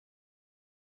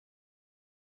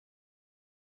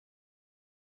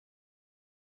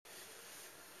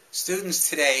Students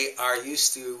today are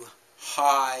used to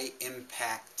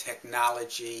high-impact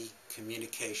technology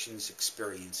communications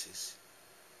experiences.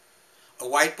 A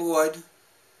whiteboard,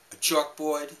 a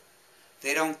chalkboard,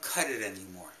 they don't cut it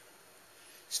anymore.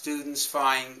 Students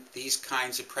find these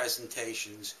kinds of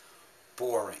presentations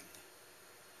boring.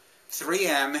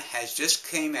 3M has just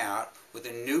came out with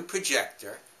a new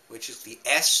projector, which is the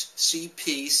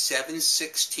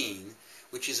SCP716,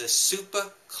 which is a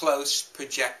super close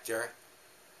projector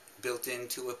built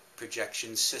into a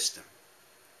projection system.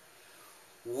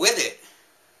 With it,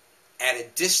 at a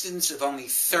distance of only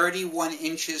 31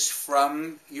 inches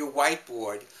from your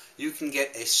whiteboard, you can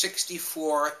get a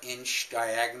 64-inch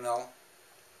diagonal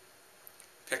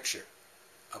picture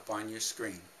up on your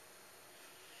screen.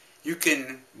 You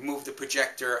can move the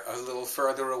projector a little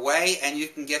further away and you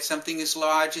can get something as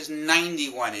large as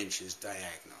 91 inches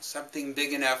diagonal, something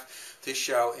big enough to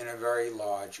show in a very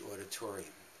large auditorium.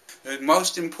 The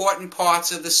most important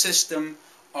parts of the system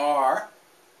are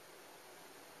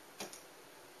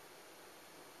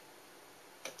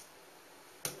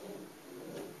the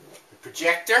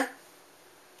projector,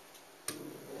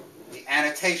 the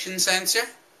annotation sensor,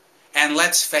 and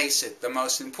let's face it, the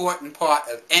most important part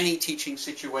of any teaching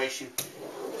situation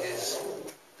is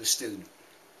the student.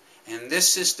 And this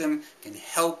system can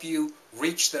help you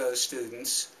reach those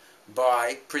students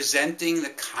by presenting the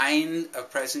kind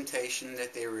of presentation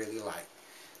that they really like.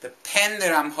 The pen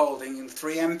that I'm holding, the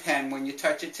 3M pen, when you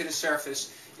touch it to the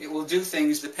surface, it will do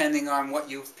things depending on what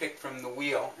you've picked from the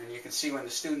wheel. And you can see when the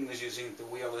student was using it, the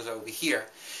wheel is over here.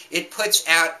 It puts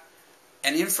out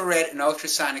an infrared and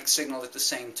ultrasonic signal at the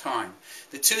same time.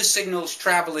 The two signals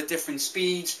travel at different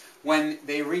speeds. When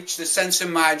they reach the sensor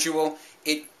module,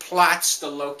 it plots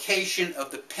the location of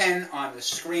the pen on the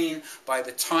screen by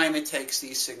the time it takes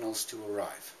these signals to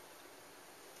arrive.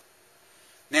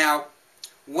 Now,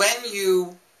 when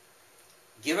you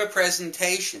give a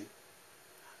presentation,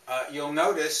 you'll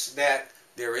notice that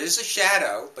there is a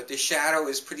shadow, but the shadow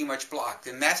is pretty much blocked.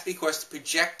 And that's because the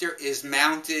projector is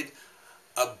mounted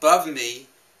above me,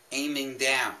 aiming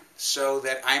down, so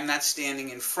that I'm not standing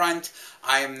in front.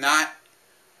 I am not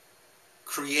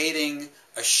creating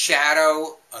a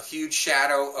shadow, a huge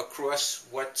shadow across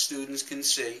what students can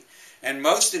see. And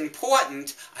most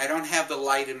important, I don't have the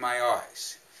light in my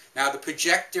eyes. Now the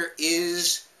projector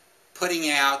is putting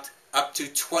out up to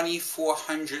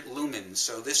 2400 lumens,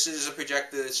 so this is a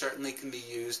projector that certainly can be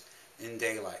used in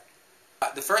daylight.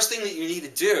 The first thing that you need to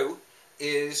do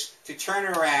is to turn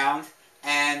around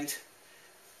and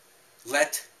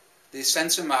let the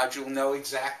sensor module know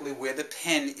exactly where the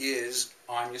pen is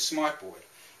on your smartboard.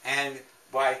 And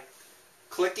by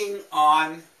clicking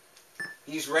on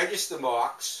these register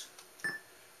marks,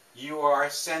 you are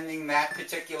sending that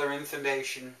particular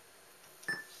information.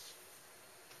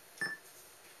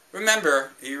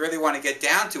 Remember, if you really want to get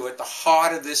down to it, the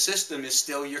heart of this system is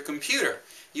still your computer.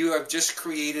 You have just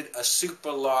created a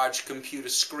super large computer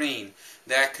screen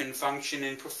that can function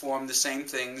and perform the same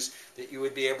things that you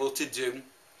would be able to do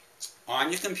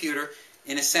on your computer,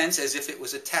 in a sense as if it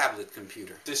was a tablet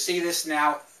computer. To see this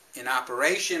now in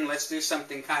operation, let's do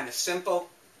something kind of simple.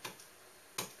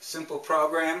 Simple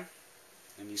program.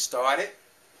 Let me start it.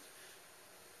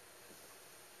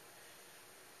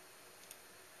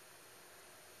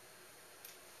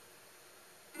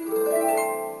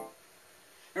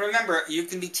 And remember, you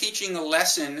can be teaching a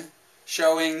lesson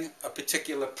showing a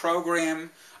particular program,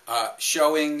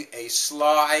 showing a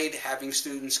slide, having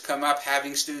students come up,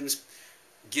 having students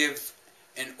give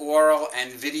an oral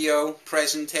and video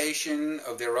presentation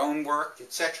of their own work,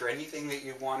 etc. Anything that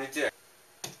you want to do.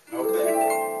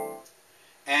 Open.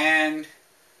 And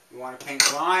you want to paint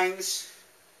lines,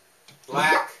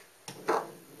 black.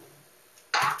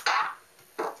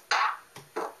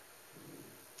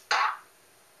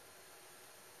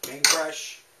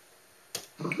 Paintbrush.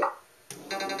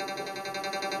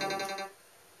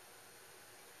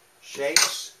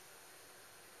 Shapes.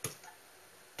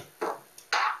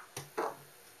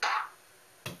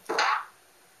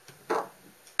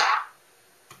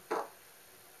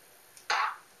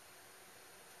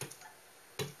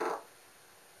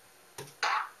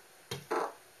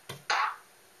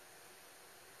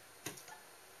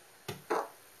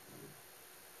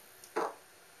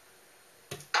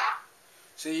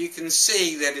 So you can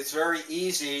see that it's very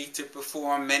easy to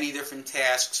perform many different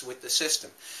tasks with the system.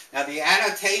 Now the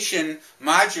annotation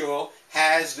module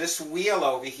has this wheel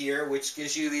over here, which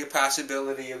gives you the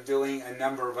possibility of doing a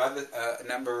number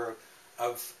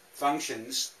of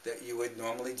functions that you would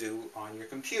normally do on your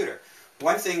computer.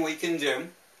 One thing we can do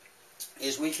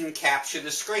is we can capture the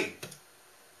screen.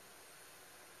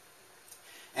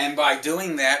 And by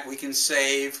doing that, we can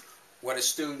save what a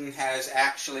student has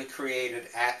actually created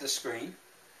at the screen.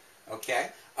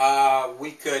 Okay.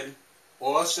 We could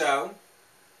also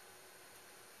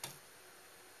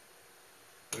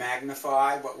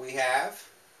magnify what we have.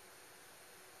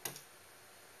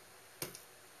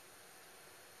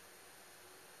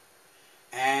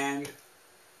 And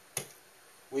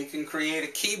we can create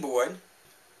a keyboard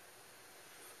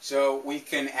so we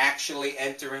can actually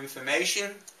enter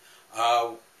information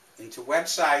into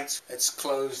websites. Let's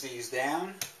close these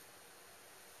down.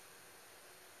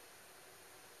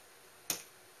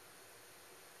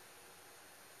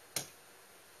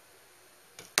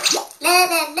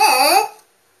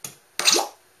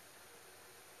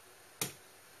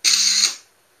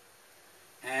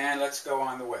 And let's go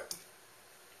on the web.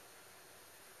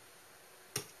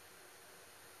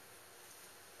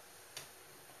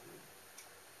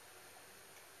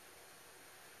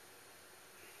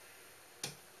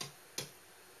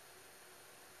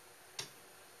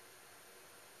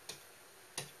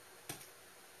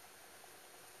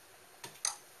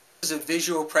 This is a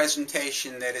visual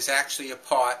presentation that is actually a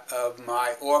part of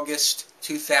my August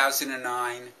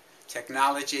 2009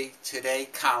 Technology Today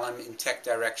column in Tech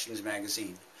Directions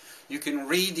magazine. You can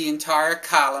read the entire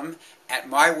column at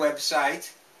my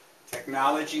website,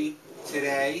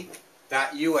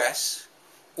 technologytoday.us,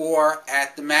 or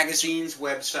at the magazine's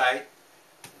website,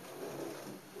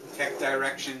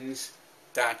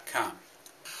 techdirections.com.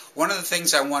 One of the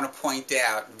things I want to point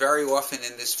out, very often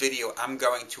in this video I'm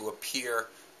going to appear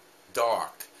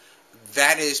dark.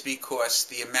 That is because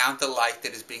the amount of light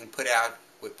that is being put out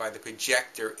by the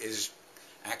projector is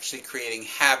actually creating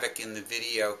havoc in the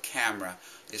video camera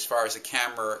as far as the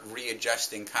camera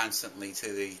readjusting constantly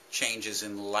to the changes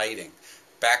in lighting.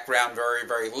 Background very,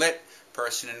 very lit,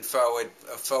 person in forward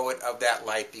of that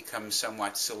light becomes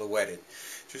somewhat silhouetted.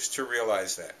 Just to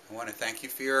realize that. I want to thank you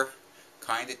for your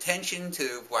kind attention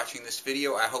to watching this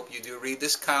video. I hope you do read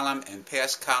this column and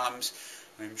past columns.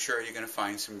 I'm sure you're going to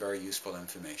find some very useful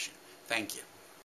information. Thank you.